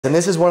And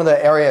this is one of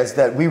the areas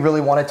that we really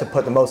wanted to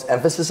put the most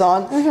emphasis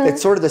on.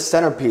 It's sort of the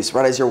centerpiece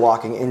right as you're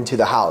walking into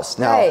the house.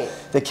 Now,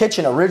 the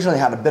kitchen originally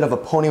had a bit of a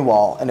pony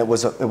wall, and it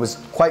was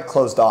quite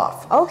closed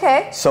off.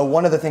 Okay. So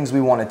one of the things we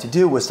wanted to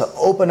do was to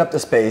open up the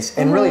space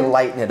and really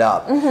lighten it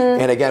up.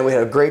 And again, we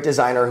had a great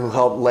designer who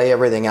helped lay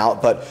everything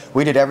out, but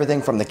we did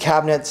everything from the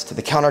cabinets to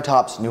the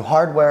countertops, new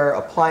hardware,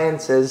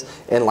 appliances,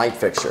 and light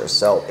fixtures.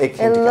 So it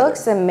came together. It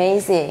looks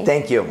amazing.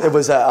 Thank you. It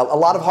was a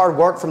lot of hard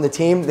work from the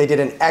team. They did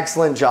an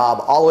excellent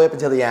job all the way up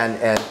until the end,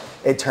 and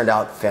it turned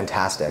out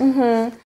fantastic.